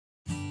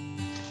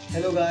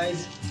Hello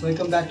guys,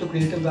 welcome back to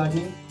Creative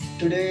Gardening.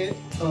 Today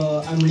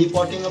I'm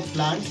repotting a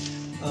plant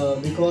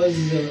because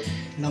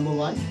number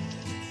one,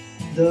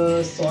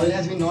 the soil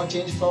has been not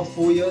changed for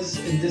 4 years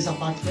in this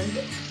apartment,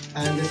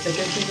 and the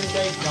second thing is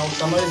like now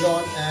summer is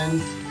on and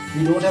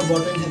we don't have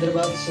water in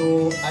Hyderabad,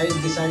 so I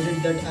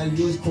decided that I'll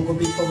use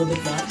Coco-Peat for the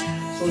plant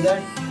so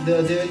that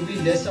there will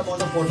be less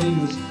amount of water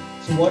used.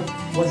 So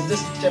what's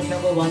this step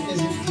number one is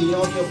you clean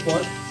out your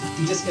pot,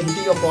 you just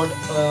empty your pot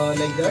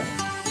like that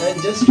and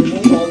just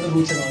remove all the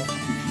roots and all.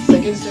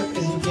 Second step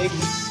is you take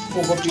this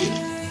Coco-Peat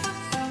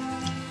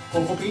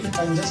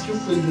and just you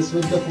fill this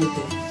with the food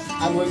thing.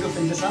 I'm going to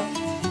fill this up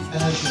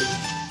and I'll show you.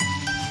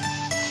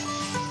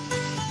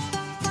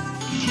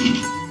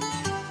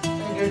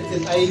 What I did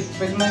is I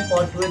filled my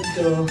pot with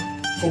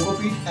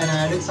Coco-Peat and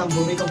I added some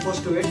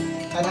vermicompost to it,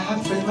 and I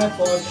have filled my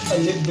pot a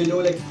little below,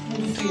 like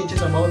 2 to 3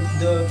 inches above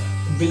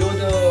below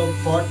the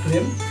pot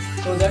rim,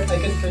 so that I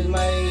can fill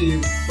my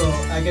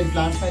I can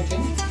plant my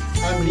thing.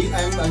 I'm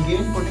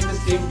again putting the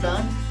same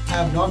plant. I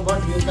have not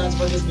bought new plants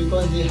for this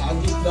because they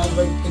have this plant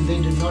but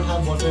they did not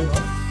have water at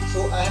all.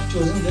 So I have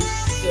chosen this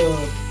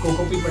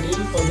Coco-Peat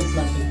material for this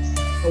planting.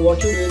 So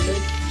what you do is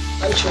like,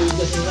 I'll show you.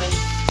 This is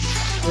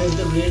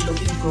the great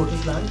looking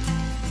crocus plant.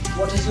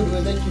 What is you do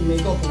is that you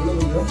make a hole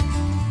over here.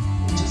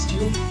 Just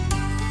you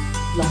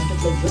plant it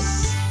like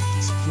this.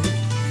 Split.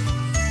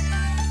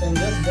 And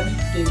just then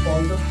take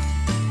all the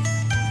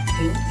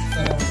thing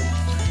around it.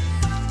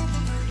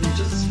 You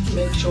just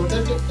make sure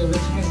that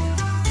everything is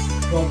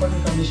proper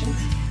in condition.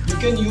 You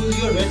can use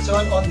your red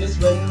soil on this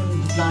when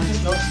the plant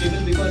is not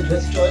stable, because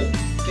red soil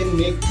can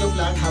make the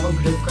plant have a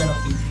grip kind of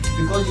thing,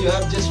 because you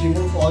have just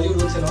removed all your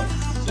roots and all.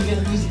 So you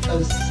can use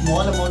a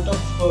small amount of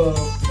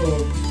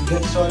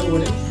red soil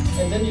over it,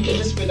 and then you can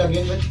just fill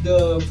again with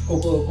the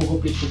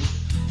Coco-Peat.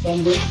 So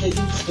I'm going to take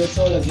this red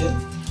soil again.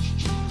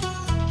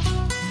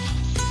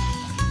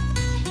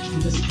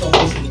 Just stop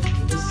this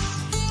with this,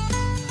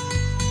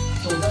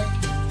 so that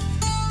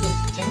this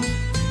thing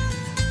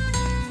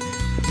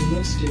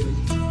remains stable.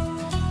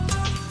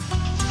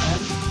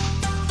 And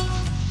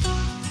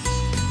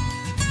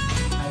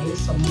adding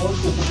some more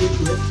Coco-Peat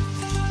to it.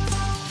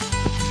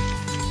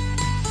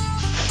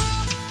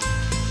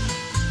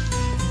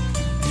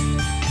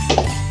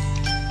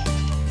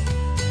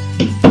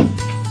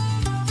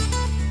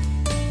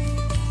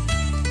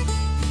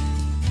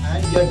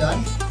 And we are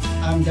done.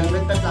 I'm done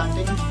with my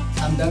planting.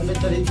 I'm done with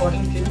the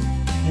repotting thing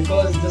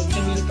because this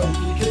thing is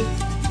completed.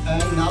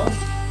 And now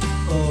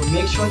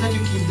make sure that you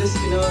keep this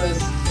in a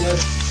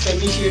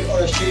semi-shade or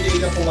a shade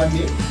area for 1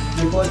 day,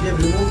 because we have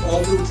removed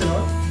all the roots and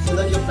all, so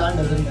that your plant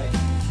doesn't die.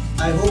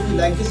 I hope you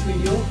like this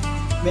video.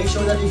 Make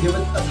sure that you give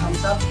it a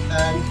thumbs up,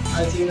 and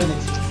I'll see you in the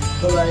next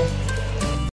video. Bye bye.